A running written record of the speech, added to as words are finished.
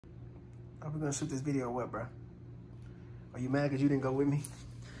Are we gonna shoot this video or what, bro? Are you mad because you didn't go with me?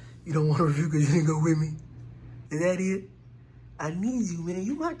 You don't want to review because you didn't go with me? Is that it? I need you, man.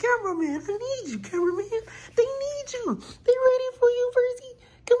 You my cameraman. I need you, cameraman. They need you. They ready for you, Verzi.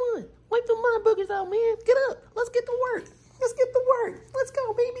 Come on. Wipe the mind boogers out, man. Get up. Let's get to work. Let's get to work. Let's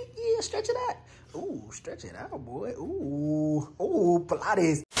go, baby. Yeah, stretch it out. Ooh, stretch it out, boy. Ooh. Ooh,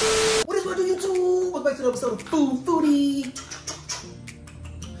 Pilates. What is going on YouTube? Welcome back to the episode of Foodie.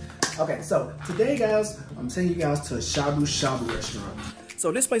 Okay, so today, guys, I'm taking you guys to a Shabu Shabu restaurant.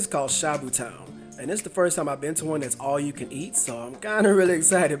 So this place is called Shabu Town. And it's the first time I've been to one that's all you can eat, so I'm kind of really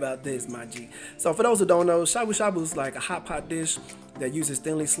excited about this, my G. So for those who don't know, Shabu Shabu is like a hot pot dish that uses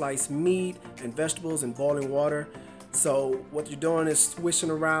thinly sliced meat and vegetables and boiling water. So what you're doing is swishing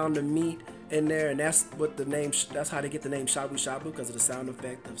around the meat in there, and that's what the name, that's how they get the name Shabu Shabu, because of the sound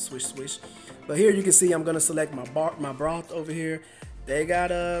effect of swish swish. But here you can see I'm gonna select my broth over here. They got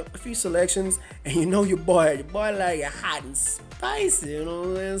a few selections, and you know your boy like it hot and spicy, you know what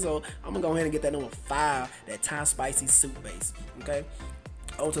I'm saying? So I'm gonna go ahead and get that number 5, that Thai spicy soup base, okay?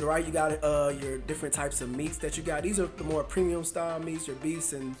 Oh, to the right, you got your different types of meats that you got. These are the more premium style meats, your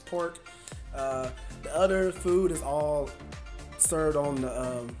beefs and pork. The other food is all served on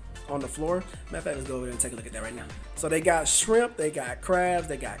the floor. Matter of fact, let's go over there and take a look at that right now. So they got shrimp, they got crabs,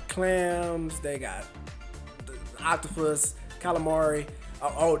 they got clams, they got octopus, calamari.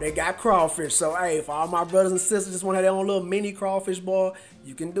 Oh, they got crawfish. So, hey, for all my brothers and sisters just want to have their own little mini crawfish ball,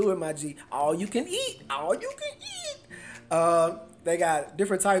 you can do it, my G. All you can eat. All you can eat. They got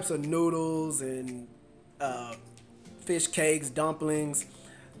different types of noodles and fish cakes, dumplings.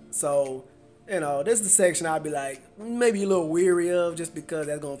 So, you know, this is the section I'll be like, maybe a little weary of, just because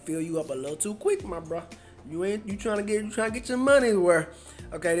that's going to fill you up a little too quick, my bro. You trying to get your money's worth.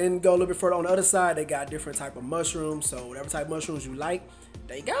 Okay, then go a little bit further on the other side. They got different type of mushrooms. So whatever type of mushrooms you like,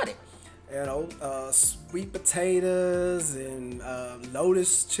 they got it. You know, sweet potatoes and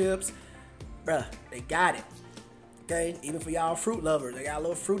lotus chips, bruh, they got it. Okay, even for y'all fruit lovers, they got a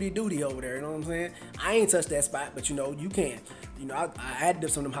little fruity duty over there. You know what I'm saying? I ain't touched that spot, but you know you can. You know, I had to dip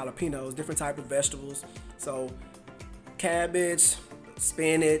some of them jalapenos, different type of vegetables. So cabbage,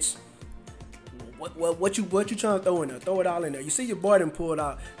 spinach. What you trying to throw in there? Throw it all in there. You see your boy done pulled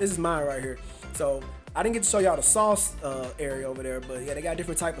out. This is mine right here. So I didn't get to show y'all the sauce area over there, but yeah, they got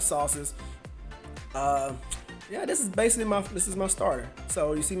different type of sauces. Yeah, this is basically my starter.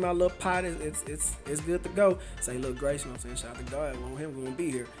 So you see my little pot it's good to go. Say little Grace, you know what I'm saying? Shout out to God. Want him gonna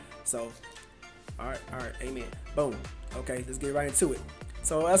be here. So all right, amen. Boom. Okay, let's get right into it.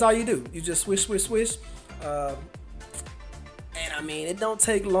 So that's all you do. You just swish. And I mean, it don't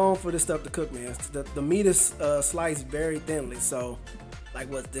take long for this stuff to cook, man. The meat is sliced very thinly. So,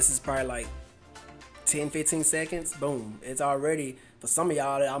 like this is probably like 10-15 seconds. Boom. It's already, for some of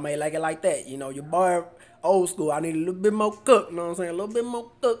y'all, I may like it like that. You know, your boy, old school, I need a little bit more cook. You know what I'm saying? A little bit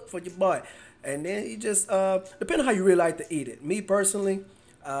more cook for your boy. And then you just, depending on how you really like to eat it. Me personally,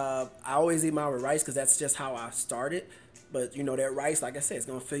 I always eat mine with rice because that's just how I started. But, you know, that rice, like I said, it's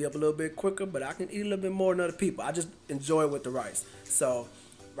going to fill you up a little bit quicker, but I can eat a little bit more than other people. I just enjoy it with the rice. So,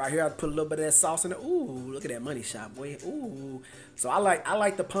 right here, I put a little bit of that sauce in there. Ooh, look at that money shot, boy. Ooh. So, I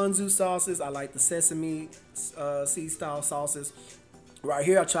like the ponzu sauces. I like the sesame seed style sauces. Right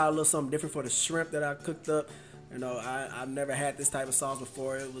here, I tried a little something different for the shrimp that I cooked up. You know, I've never had this type of sauce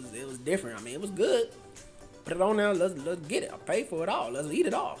before. It was different. I mean, it was good. Put it on there. Let's get it. I paid for it all. Let's eat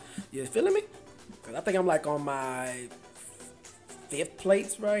it all. You feeling me? Because I think I'm like on my 5th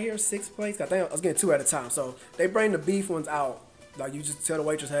plates right here, 6th plates. I think I was getting 2 at a time. So they bring the beef ones out. Like you just tell the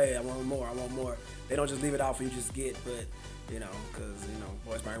waitress, hey, I want more, I want more. They don't just leave it out for you to just get, but you know, because you know,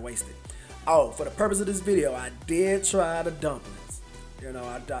 boys probably wasted. Oh, for the purpose of this video, I did try the dumplings. You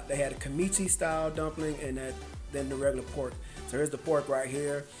know, they had a kimchi style dumpling and then the regular pork. So here's the pork right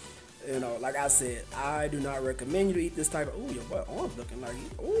here. You know, like I said, I do not recommend you to eat this type of. Ooh, your boy arm's looking like.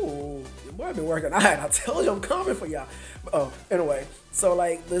 Ooh, your boy been working out. I told you I'm coming for y'all. Oh, anyway, so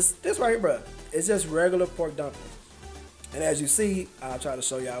like this right here, bro, it's just regular pork dumplings. And as you see, I'll try to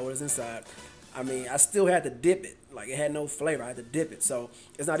show y'all what is inside. I mean, I still had to dip it. Like it had no flavor. I had to dip it. So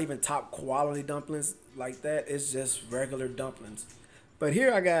it's not even top quality dumplings like that. It's just regular dumplings. But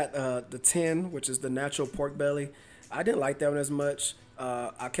here I got the 10, which is the natural pork belly. I didn't like that one as much.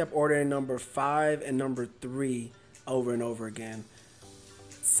 I kept ordering number 5 and number 3 over and over again.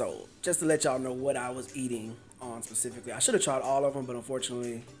 So just to let y'all know what I was eating on specifically. I should have tried all of them, but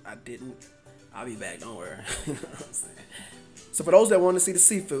unfortunately I didn't. I'll be back, don't worry. You know what I'm saying? So for those that want to see the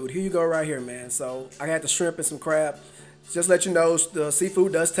seafood, here you go right here, man. So I had the shrimp and some crab. Just let you know, the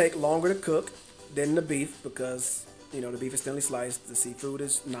seafood does take longer to cook than the beef because You know, the beef is thinly sliced. The seafood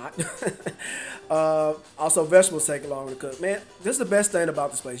is not. Also, vegetables take longer to cook. Man, this is the best thing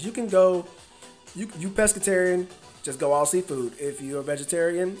about this place. You can go, you pescatarian, just go all seafood. If you're a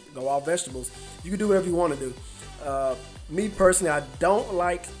vegetarian, go all vegetables. You can do whatever you want to do. Me personally, I don't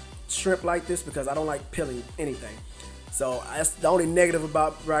like shrimp like this because I don't like peeling anything. So that's the only negative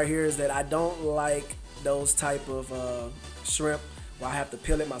about right here is that I don't like those type of shrimp where I have to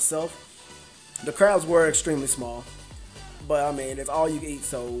peel it myself. The crabs were extremely small, but I mean, it's all you can eat,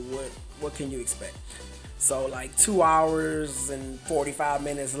 so what can you expect? So like 2 hours and 45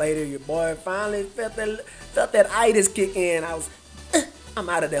 minutes later, your boy finally felt that itis kick in. I was, I'm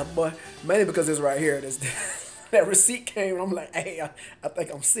out of there, boy. Mainly because it's right here. That receipt came, and I'm like, hey, I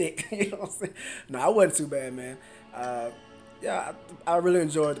think I'm sick. You know what I'm saying? No, I wasn't too bad, man. Yeah, I really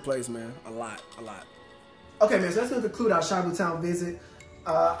enjoyed the place, man. A lot. Okay, man, so that's going to conclude our Shabu Town visit.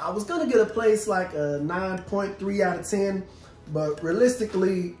 I was going to get a place like a 9.3 out of 10, but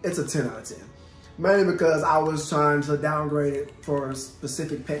realistically, it's a 10 out of 10. Mainly because I was trying to downgrade it for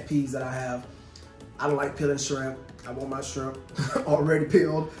specific pet peeves that I have. I don't like peeling shrimp. I want my shrimp already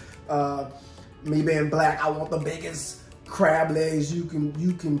peeled. Me being black, I want the biggest crab legs you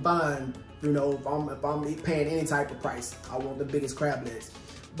can find. You know, if I'm paying any type of price, I want the biggest crab legs.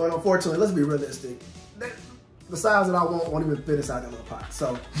 But unfortunately, let's be realistic. The size that I want won't even fit inside that little pot.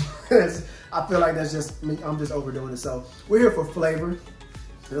 So I feel like that's just me. I'm just overdoing it. So we're here for flavor.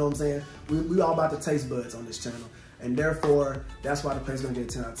 You know what I'm saying? We all about the taste buds on this channel, and therefore that's why the place is gonna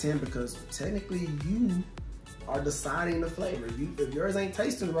get a 10 out of 10, because technically you are deciding the flavor. If yours ain't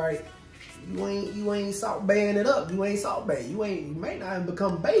tasting right, you ain't salt baying it up. You ain't salt bay. You may not even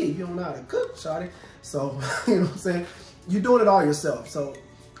become bay if you don't know how to cook, shawty. So you know what I'm saying? You're doing it all yourself. So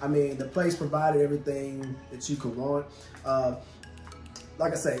I mean, the place provided everything that you could want.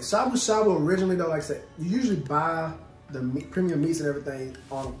 Like I say, Shabu Shabu originally though, like I said, you usually buy the premium meats and everything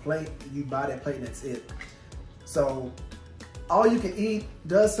on a plate. You buy that plate and that's it. So all you can eat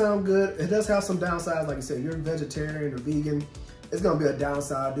does sound good. It does have some downsides. Like I said, if you're a vegetarian or vegan, it's gonna be a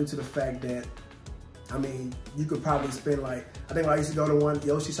downside due to the fact that, I mean, you could probably spend like, I think when I used to go to one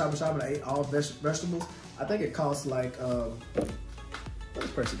Yoshi Shabu Shabu and I ate all vegetables, I think it cost like,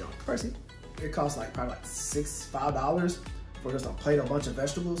 where's Percy going? Percy? It costs like probably like $5 for just a plate of a bunch of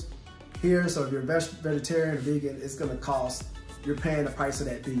vegetables. Here, so if you're vegetarian or vegan, it's gonna cost, you're paying the price of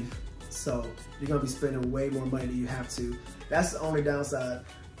that beef. So you're gonna be spending way more money than you have to. That's the only downside.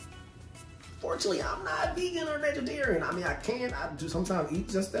 Fortunately, I'm not vegan or vegetarian. I mean, I do sometimes eat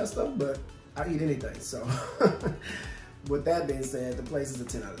just that stuff, but I eat anything. So with that being said, the place is a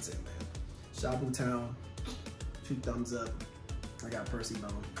 10 out of 10, man. Shabu Town, 2 thumbs up. I got Percy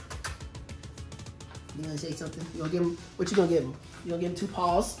bone. You gonna say something? You gonna give him, what you gonna give him? You gonna give him 2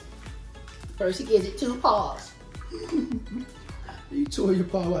 paws? Percy gives it 2 paws. You chewing your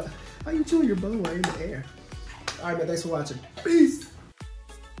paw? How you chewing your bone while in the air? All right, man, thanks for watching. Peace.